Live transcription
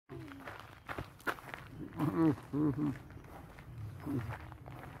Oh,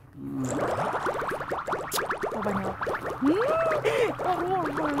 banyak.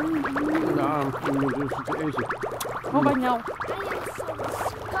 Ja, dan moeten ze te eten. Oh, banyak. I am so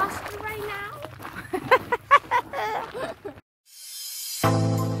disgusted right now.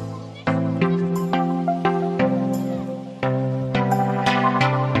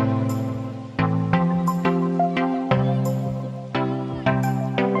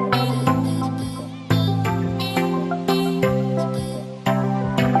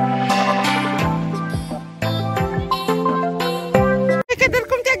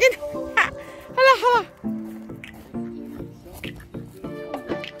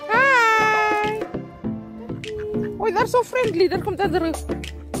 They're so friendly. There comes other.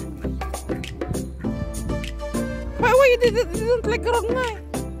 Why you didn't like wrong guy?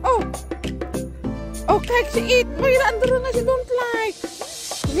 Oh, okay, she eat. Why the other one she don't like?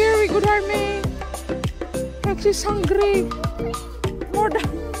 Very good, Harmony. Like she's hungry. More than.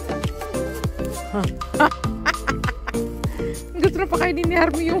 Gusto na pakainin ni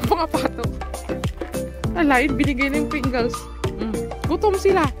Harmony yung mga pato. Alain, binigay na yung Pringles. Gutom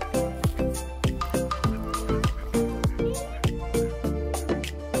sila.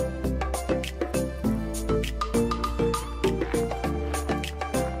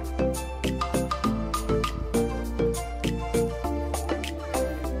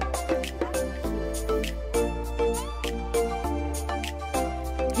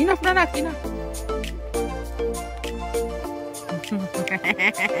 Enough na nak, enough.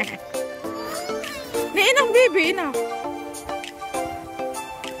 Enough baby, enough.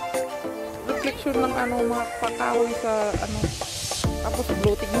 Reflection ng mga pakahoy sa tapos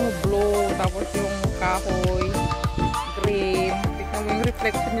blue, tignan mo blue, tapos yung kahoy green, tignan mo yung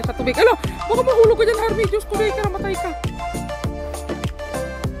reflection niya sa tubig. Alo, baka mahulog ka dyan, Harvey. Diyos ko, dahil ka namatay ka.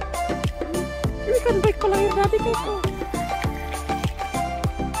 We can break pala yung dati kayo.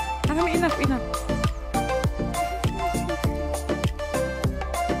 Enough.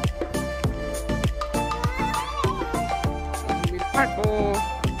 Park, oh,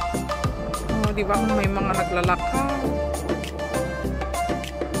 di ba kung may mga naglalakad?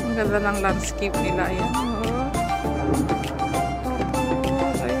 Ang ganda ng landscape nila. Ayan, oh.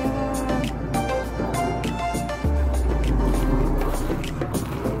 Tapos, ayan.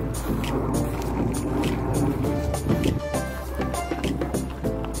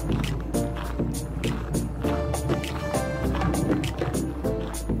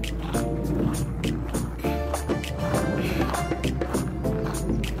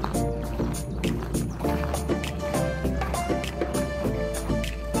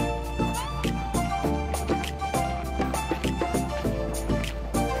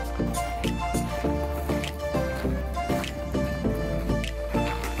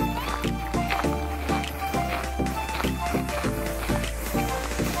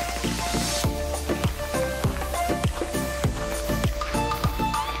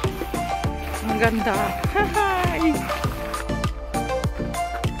 Ganda. Hi.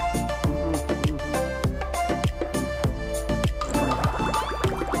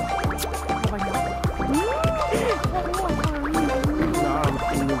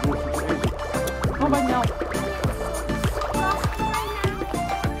 Oh, banyak.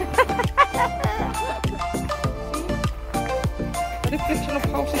 Reflection of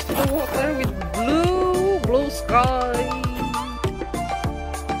houses to the water with blue sky.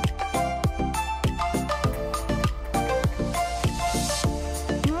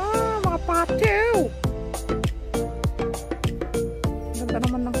 Ganda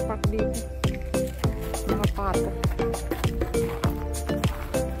naman ng park dito. Mga pato.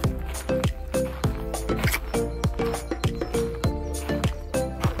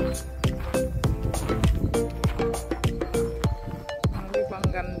 Ang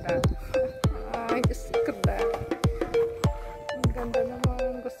ganda. Ay, ganda. Ang ganda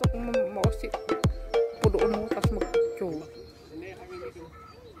naman. Gusto kong mausit. Pudoon mo, tapos mag-picture.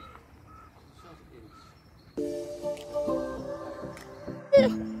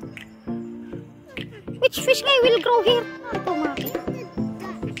 Which fish guy will grow here?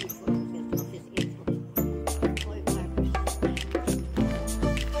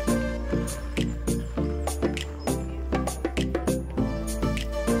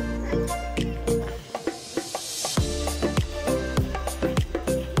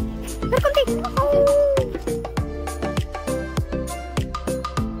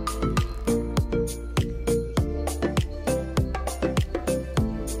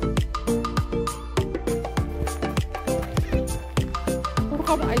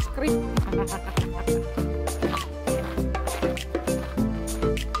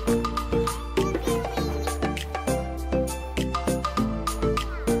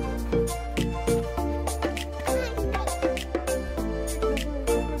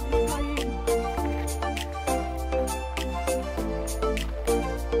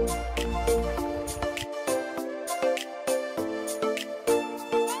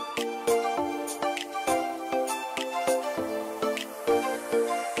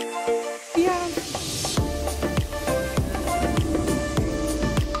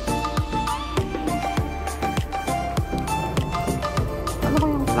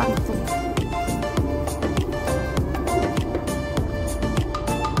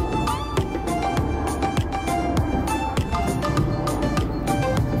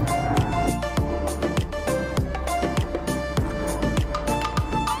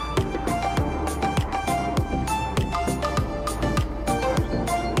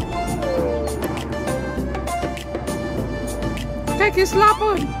 like he's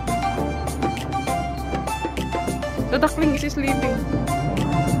slapping. The duckling is sleeping.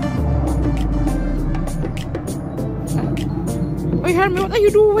 Oy, Hermie, what are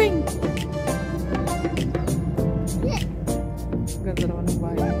you doing? Ganda naman ng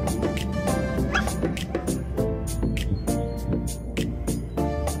bahay.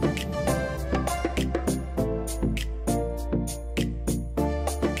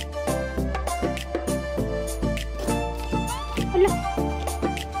 Hello.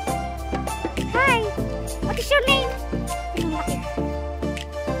 Hi. What is your name?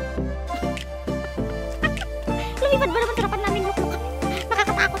 Lumipad ba naman sa harapan namin, lukluk?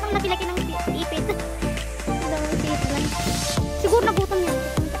 Nakakatakot ang laki-laki ng ipit. Siguro nagutom yan.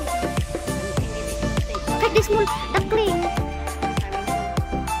 Kahit this small duckling.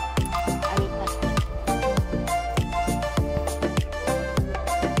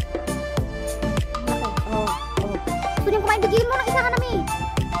 Gusto niyang kumain. Bigyan mo ng isa, Hanami.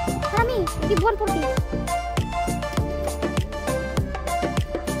 Hanami, give one for this.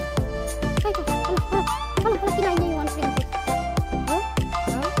 Ay, ito. Hala, kinain niya yung one princess. Huh?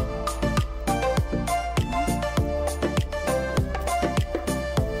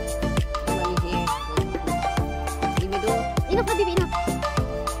 Enough na, baby, enough.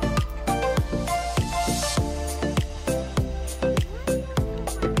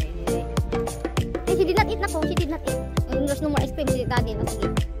 Hey, she did not eat na po. She did not eat. There's no more ice cream. Si daddy na,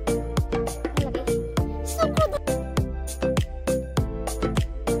 sige. Lagay. So good.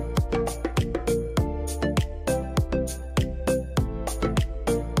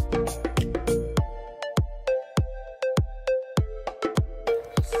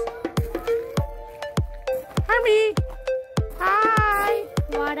 Hermie! Hi!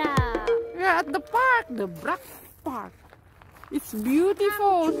 What up? We're at the park, the Braak Park. It's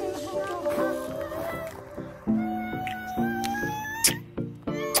beautiful.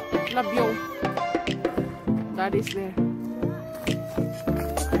 Love you. Daddy's there.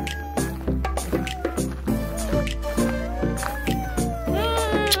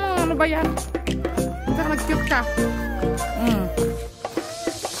 Ano ba yan? Saka nag-cute ka.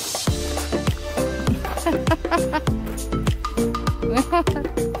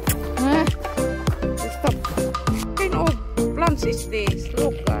 Stop. What kind of plants is this?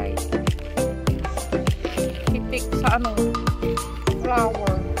 Look, guys. Itik sa ano?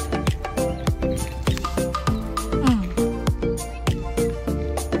 Flower.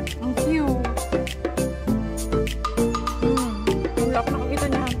 Ang cute. Wala ko nakakita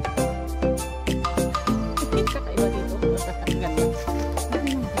niyan. Kakaiba dito. Ang ganda.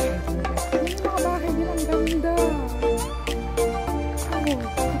 Yung mga bahay nila, ang ganda.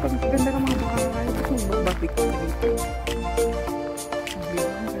 Ang ganda ng mga bahay. Gusto mo magbabik ko dito. Ang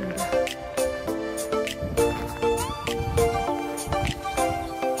ganda.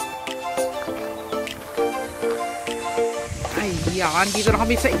 Ayan, dito na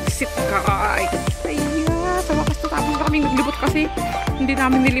kami sa exit, guys. Ayan, sa wakas natapos na kaming naglibot kasi hindi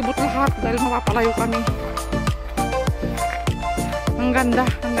namin nilibot lahat dahil mapapalayo kami. Ang ganda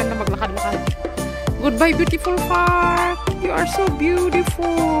maglakad-lakad. Goodbye, beautiful park. You are so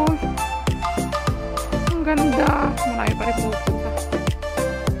beautiful. Ang ganda. Malayo pa rin pupunta.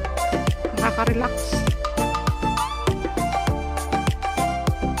 Nakaka-relax.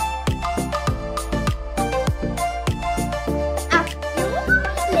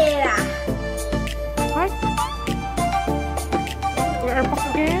 Hi. We are back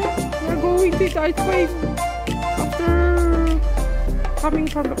again. We're going to the ice cream after coming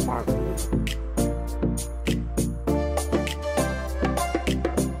from the park.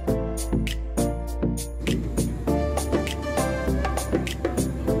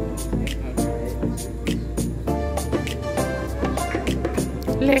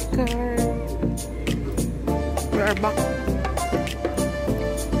 Lekker. We are back.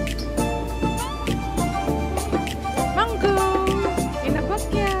 Mango in a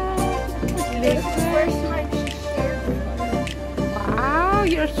backyard. Lekker. Wow,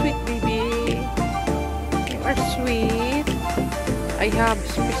 you're sweet, baby. You are sweet. I have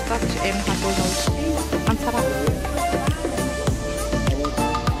pistachio and hazelnut. Ang sarap.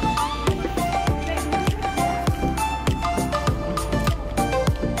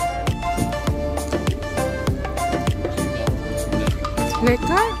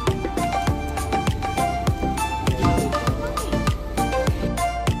 Lekker.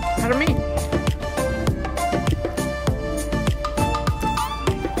 Hermie.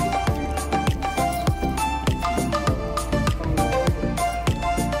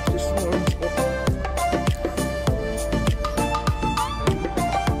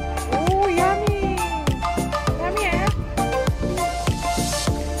 Oh, yummy. Yummy, eh?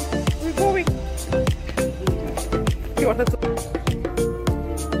 She wanted to.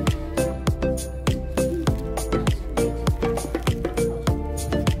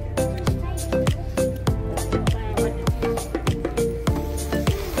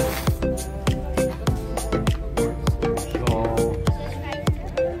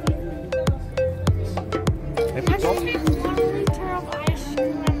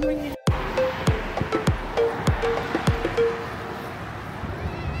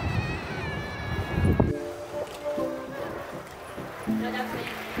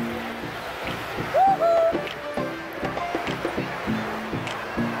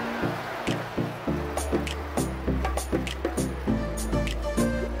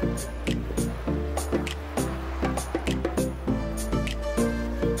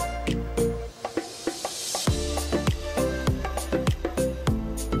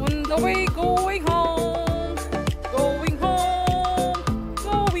 On the way, going home, going home,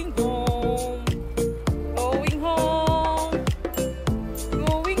 going home, going home,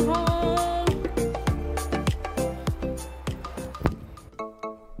 going home.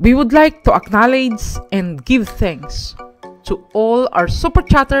 We would like to acknowledge and give thanks to all our super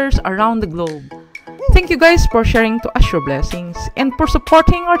chatters around the globe. Thank you guys for sharing to us your blessings and for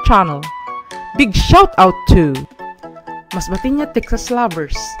supporting our channel. Big shout out to Masbatinya, Texas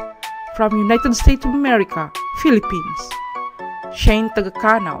lovers from United States of America, Philippines. Shane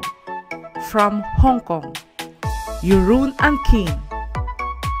Tagakanaw from Hong Kong. Jeroen and King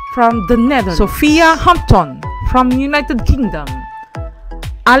from the Netherlands. Sophia Hampton from United Kingdom.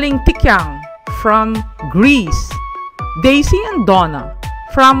 Aling Tikyang from Greece. Daisy and Donna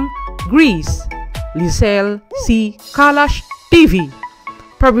from Greece. Lizelle C. Kalash TV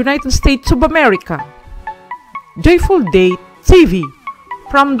from United States of America. Joyful Date TV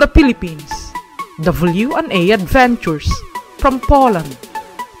from the Philippines. W&A Adventures from Poland.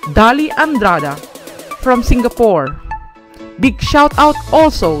 Dali Andrada from Singapore. Big shout out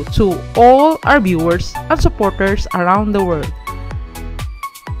also to all our viewers and supporters around the world.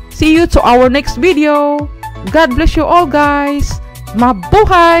 See you to our next video. God bless you all guys.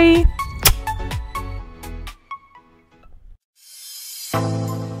 Mabuhay!